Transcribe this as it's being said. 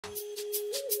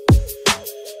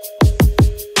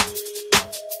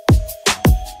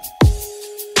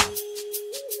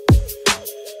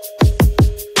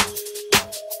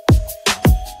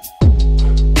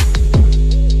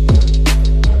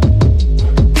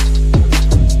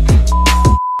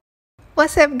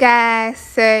What's up guys?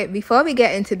 So before we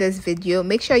get into this video,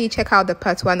 make sure you check out the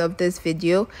part 1 of this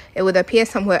video. It would appear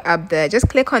somewhere up there. Just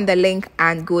click on the link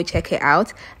and go check it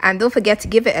out, and don't forget to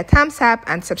give it a thumbs up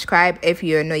and subscribe if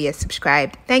you're not yet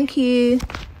subscribed. Thank you.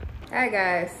 Hi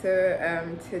guys, so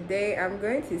today I'm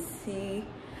going to see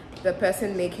the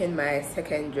person making my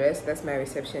second dress. That's my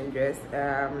reception dress.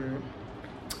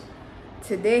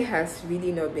 Today has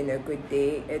really not been a good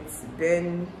day. It's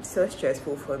been so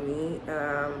stressful for me.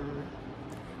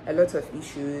 A lot of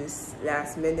issues,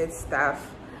 last minute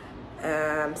stuff.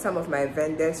 Some of my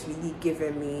vendors really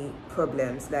giving me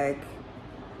problems, like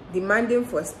demanding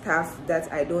for stuff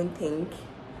that I don't think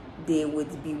they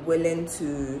would be willing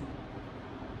to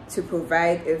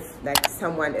provide if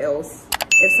someone else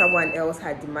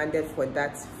had demanded for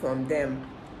that from them.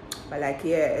 But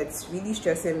yeah, it's really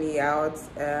stressing me out.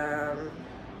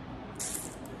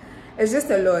 It's just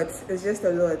a lot.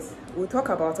 We'll talk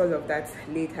about all of that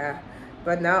later.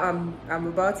 But now I'm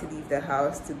about to leave the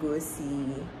house to go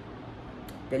see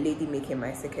the lady making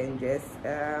my second dress.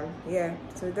 Yeah,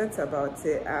 so that's about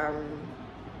it.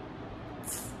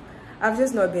 I've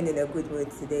just not been in a good mood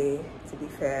today, to be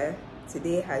fair.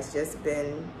 Today has just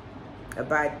been a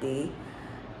bad day.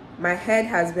 My head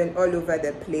has been all over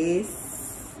the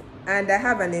place, and I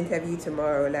have an interview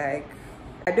tomorrow. I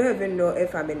don't even know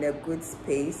if I'm in a good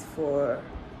space for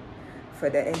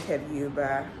the interview,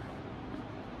 but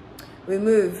we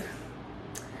move.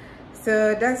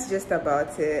 So that's just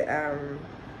about it.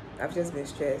 I've just been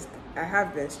stressed. I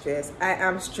have been stressed. I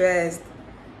am stressed.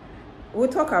 We'll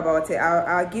talk about it.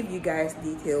 I'll give you guys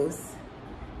details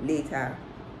later.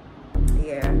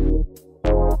 Yeah.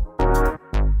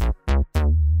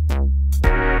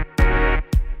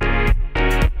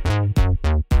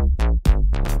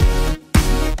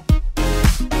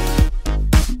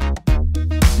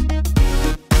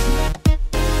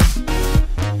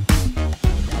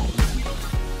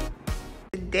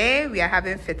 Today we are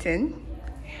having fitting.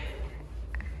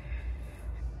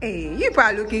 Hey, you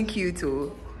are looking cute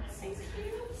too.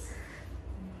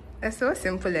 That's so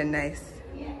simple and nice.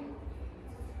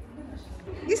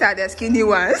 These are the skinny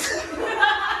ones.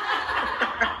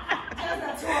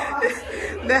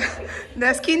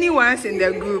 the skinny ones in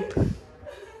the group.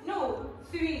 No,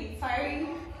 3, 5.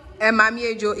 And Mommy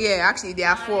Ejo, yeah, actually there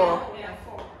are 4. There are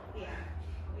 4. Yeah,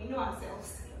 we know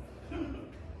ourselves.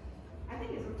 I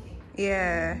think it's okay.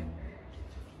 Yeah.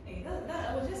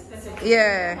 That was just perfect.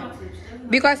 Yeah.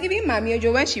 Because even Mommy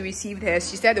Ejo, when she received hers,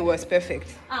 she said it was perfect.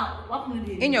 What can we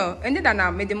do? You know, and then I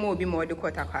made them more be more the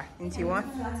quarter car. Into one.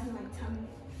 What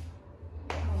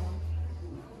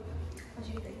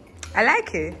do you think? I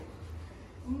like it.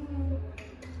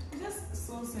 Just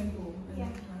so simple. Yeah.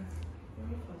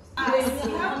 You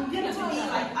have to be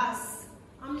like us.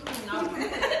 I'm looking out.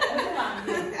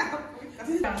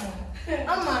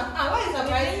 What is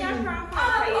surprising you?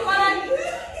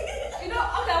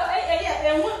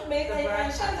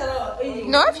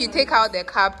 No, if you take out the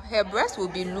cap, her breast will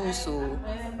be loose. So.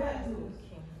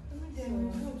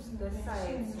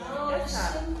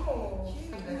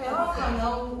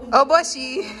 Oh, but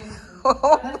she.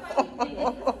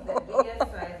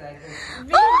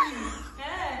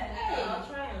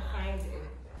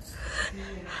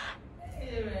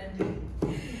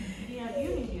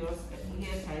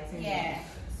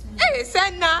 Hey,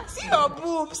 Senna, see your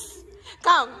boobs.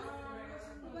 Come.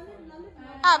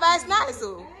 But it's nice,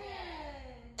 so.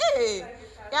 Hey,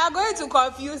 you are going to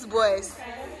confuse boys.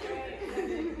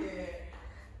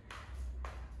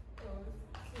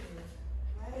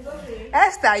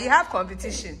 Esther, you have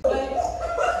competition.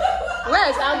 Where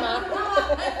is Amma?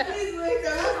 Please wait,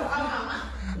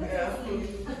 Amma.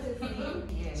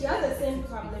 She has the same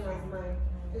problem as mine.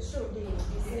 The show day,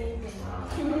 the same thing.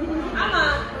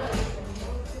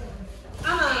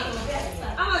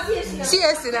 Amma, see it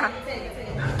now.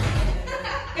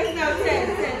 It's now 10.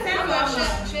 Amma,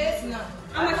 chase now.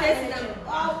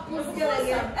 Oh, we're still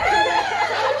again.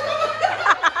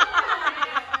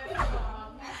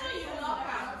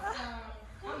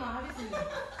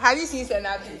 Have you seen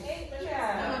Senna?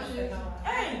 Yeah.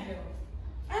 Hey,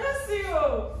 I don't see you.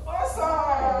 Awesome.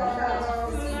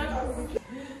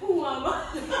 Who am I?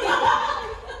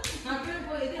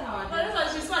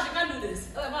 She's smart. She can't do this.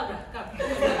 Oh, Barbara, come.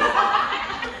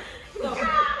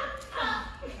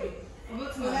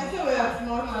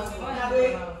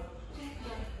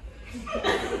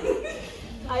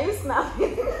 Are you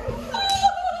snapping?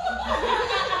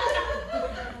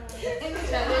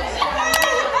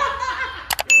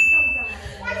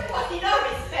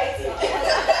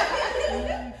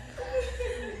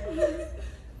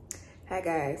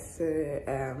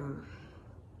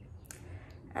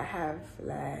 I have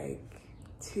like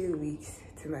 2 weeks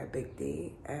to my big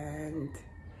day, and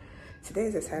today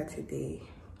is a Saturday,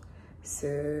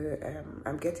 so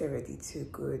I'm getting ready to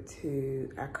go to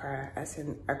Accra, as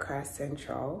in Accra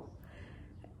Central.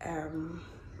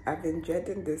 I've been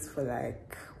dreading this for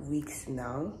like weeks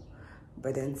now,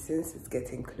 but then since it's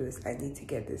getting close, I need to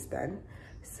get this done.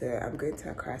 So I'm going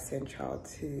to Accra Central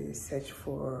to search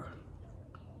for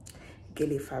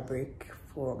gele fabric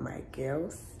for my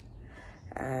girls.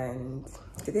 And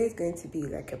today is going to be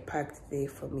like a packed day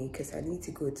for me because I need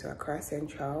to go to Accra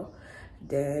Central.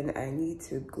 Then I need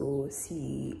to go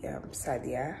see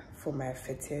Sadia for my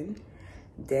fitting.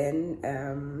 Then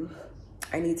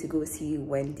I need to go see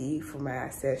Wendy for my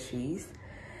accessories.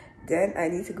 Then I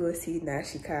need to go see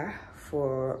Nashika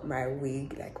for my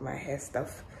wig, like my hair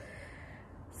stuff.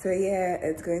 So yeah,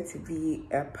 it's going to be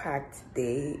a packed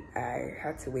day. I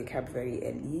had to wake up very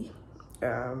early.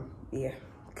 Yeah,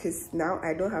 because now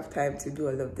I don't have time to do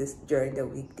all of this during the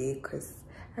weekday because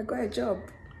I got a job.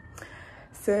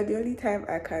 So the only time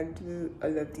I can do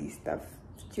all of these stuff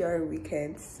during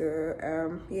weekends.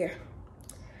 So yeah,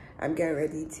 I'm getting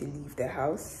ready to leave the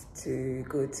house to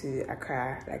go to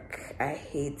Accra. Like, I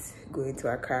hate going to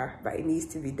Accra, but it needs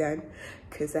to be done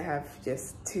because I have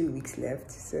just 2 weeks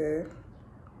left. So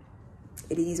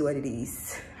it is what it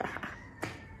is.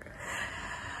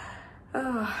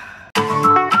 Oh.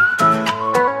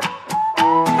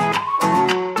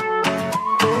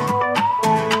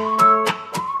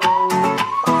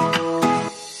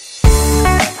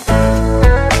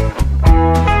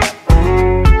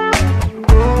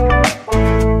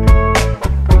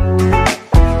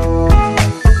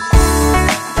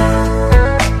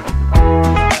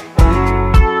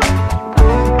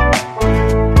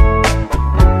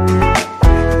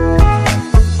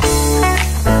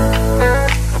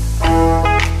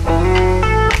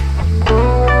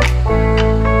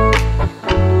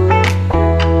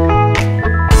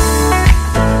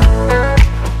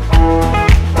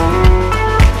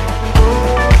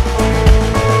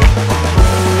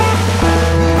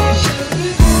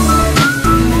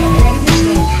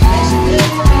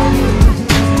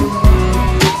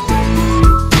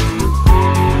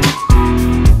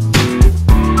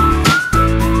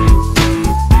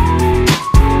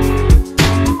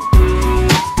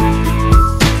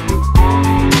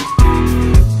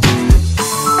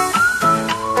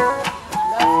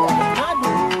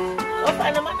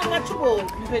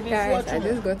 Guys, I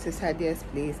just got to Sadia's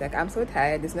place. Like, I'm so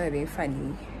tired, it's not even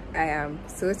funny. I am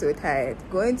so tired.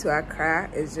 Going to Accra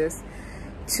is just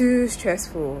too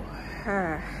stressful.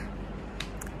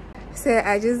 So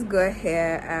I just got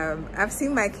here. I've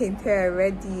seen my kente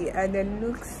already and it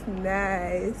looks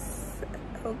nice.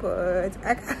 Oh god,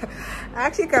 I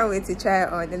actually can't wait to try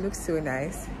it on. It looks so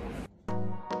nice.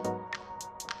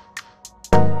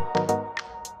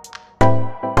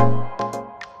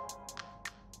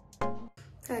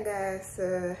 Hi guys,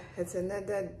 it's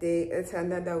another day, it's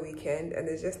another weekend, and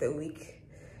it's just a week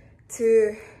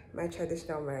to my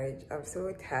traditional marriage. I'm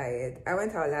so tired. I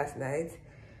went out last night.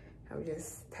 I'm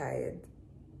just tired.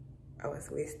 I was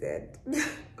wasted.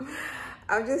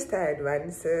 I'm just tired,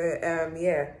 man. So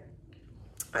yeah,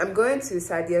 I'm going to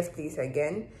Sadia's place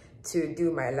again to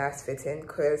do my last fitting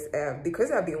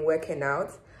because I've been working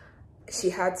out. She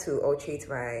had to alterate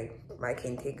my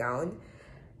kente gown.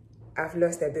 I've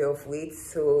lost a bit of weight,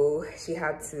 so she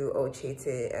had to alterate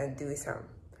it and do some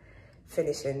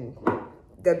finishing.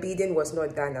 The beading was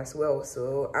not done as well,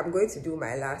 so I'm going to do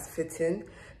my last fitting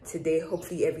today.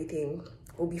 Hopefully everything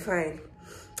will be fine.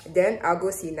 Then I'll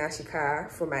go see Nashika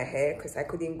for my hair because I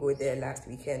couldn't go there last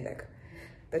weekend. Like,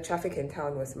 the traffic in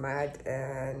town was mad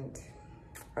and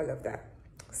all of that.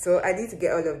 So I need to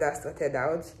get all of that sorted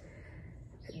out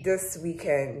this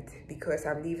weekend because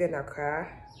I'm leaving Accra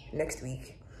next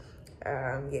week.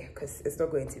 Yeah, because it's not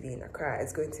going to be in Accra,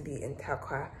 it's going to be in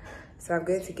Takwa. So I'm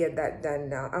going to get that done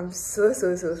now. I'm so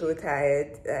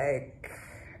tired. Like,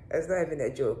 it's not even a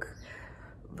joke,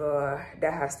 but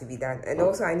that has to be done. And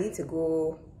also I need to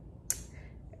go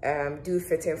do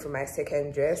fitting for my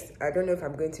second dress. I don't know if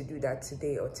I'm going to do that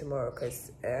today or tomorrow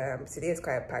because today is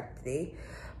quite a packed day,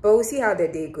 but we'll see how the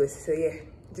day goes. So yeah,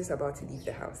 just about to leave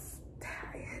the house.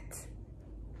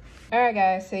 Alright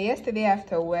guys, so yesterday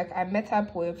after work I met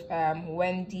up with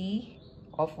Wendy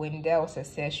of Wendell's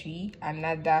accessory,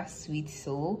 another sweet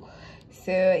soul.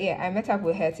 So yeah, I met up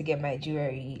with her to get my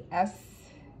jewelry. As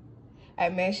I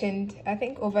mentioned, I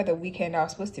think over the weekend I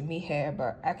was supposed to meet her,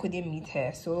 but I couldn't meet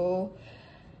her, so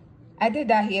I did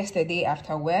that yesterday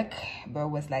after work, but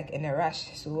was like in a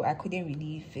rush, so I couldn't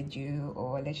really video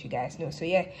or let you guys know. So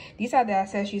yeah, these are the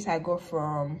accessories I got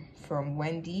from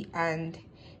Wendy, and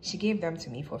she gave them to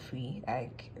me for free.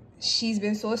 Like, she's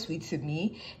been so sweet to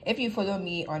me. If you follow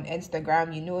me on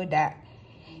Instagram, you know that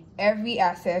every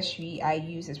accessory I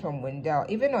use is from Wendell.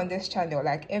 Even on this channel,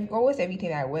 like almost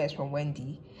everything I wear is from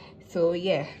Wendy. So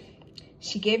yeah,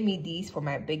 she gave me these for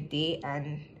my big day,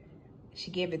 and she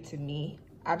gave it to me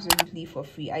absolutely for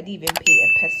free. I didn't even pay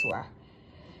a peso.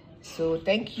 So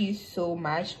thank you so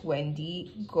much,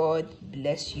 Wendy. God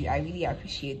bless you. I really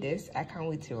appreciate this. I can't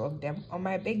wait to rock them on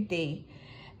my big day.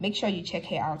 Make sure you check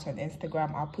her out on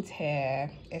Instagram. I'll put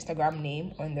her Instagram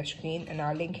name on the screen, and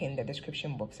I'll link in the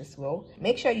description box as well.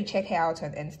 Make sure you check her out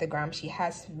on Instagram. She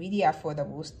has really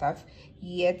affordable stuff,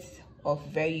 yet of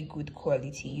very good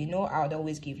quality. You know, I would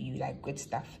always give you like good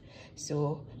stuff.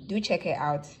 So do check her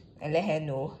out and let her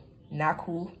know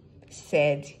Naaku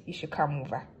said you should come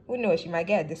over. Who knows, she might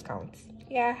get a discount.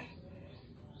 Yeah.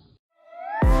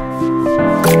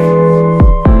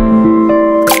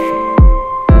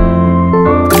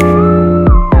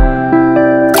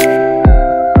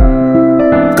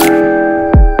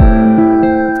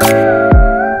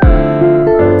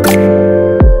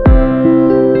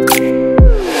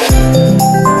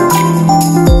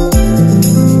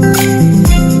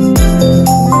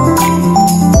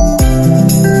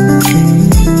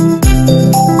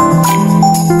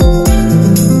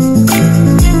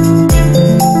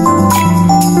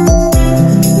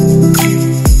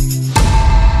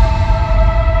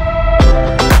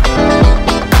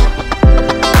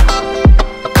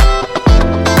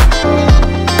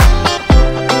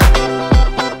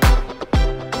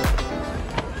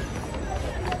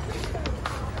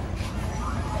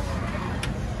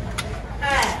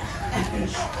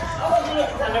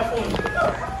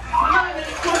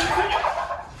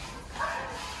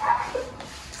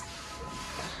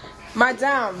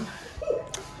 Madam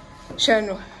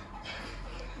Shano.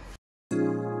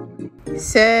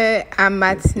 So I'm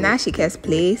at Nashika's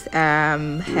place.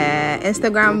 Her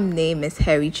Instagram name is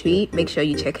Harry Tree. Make sure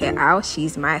you check her out.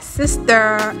 She's my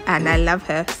sister and I love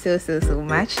her so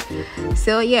much.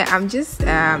 So yeah, I'm just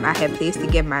at her place to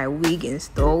get my wig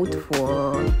installed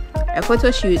for a photo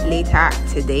shoot later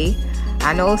today.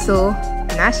 And also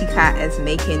Nashika is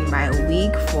making my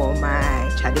wig for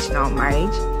my traditional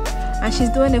marriage, and she's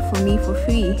doing it for me for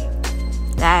free.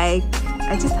 Like,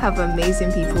 I just have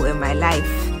amazing people in my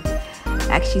life.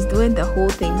 Like, she's doing the whole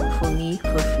thing for me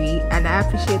for free, and I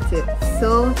appreciate it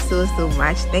so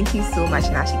much. Thank you so much,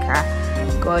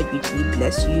 Nashika. God richly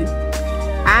bless you.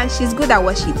 And she's good at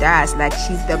what she does. Like,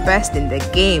 she's the best in the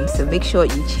game, so make sure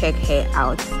you check her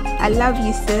out. I love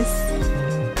you, sis.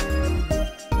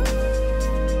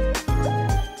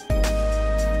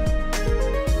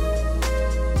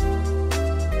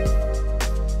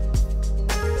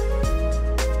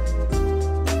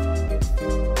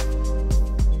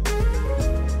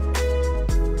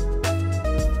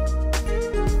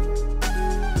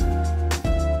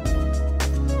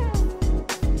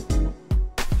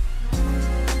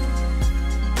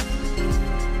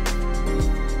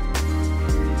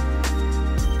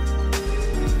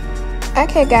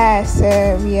 Okay guys,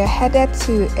 so we are headed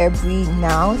to Ebri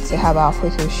now to have our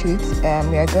photo shoot.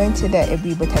 We are going to the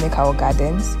Ebri Botanical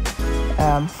Gardens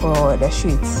for the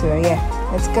shoot. So yeah,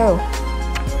 let's go.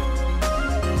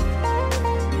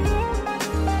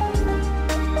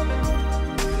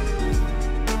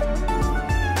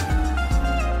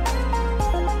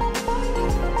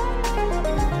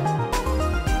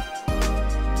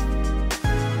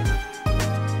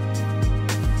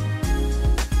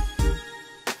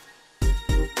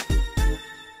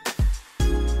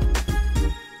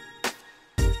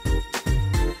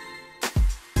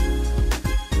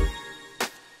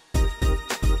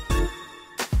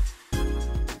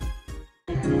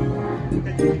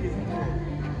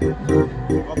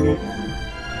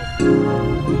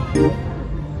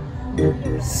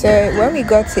 So when we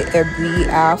got to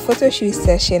Ebri, our photo shoot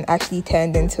session actually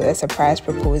turned into a surprise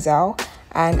proposal,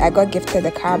 and I got gifted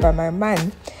a car by my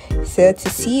man. So to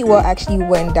see what actually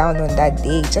went down on that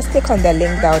day, just click on the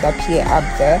link that would appear up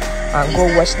there and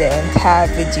go watch the entire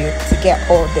video to get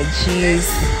all the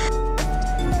juice.